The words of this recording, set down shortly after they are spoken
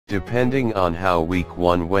Depending on how Week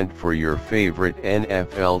 1 went for your favorite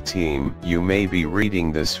NFL team, you may be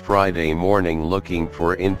reading this Friday morning looking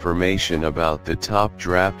for information about the top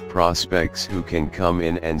draft prospects who can come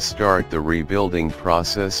in and start the rebuilding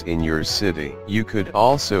process in your city. You could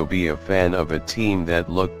also be a fan of a team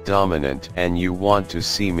that looked dominant and you want to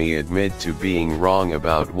see me admit to being wrong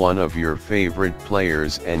about one of your favorite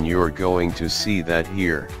players, and you're going to see that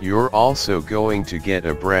here. You're also going to get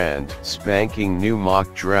a brand spanking new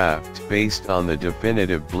mock draft based on the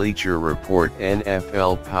definitive Bleacher Report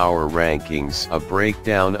NFL Power Rankings, a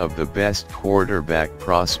breakdown of the best quarterback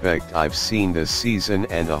prospect I've seen this season,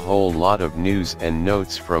 and a whole lot of news and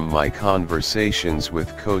notes from my conversations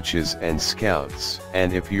with coaches and scouts.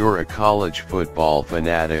 And if you're a college football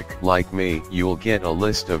fanatic like me, you'll get a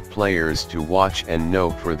list of players to watch and know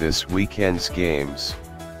for this weekend's games.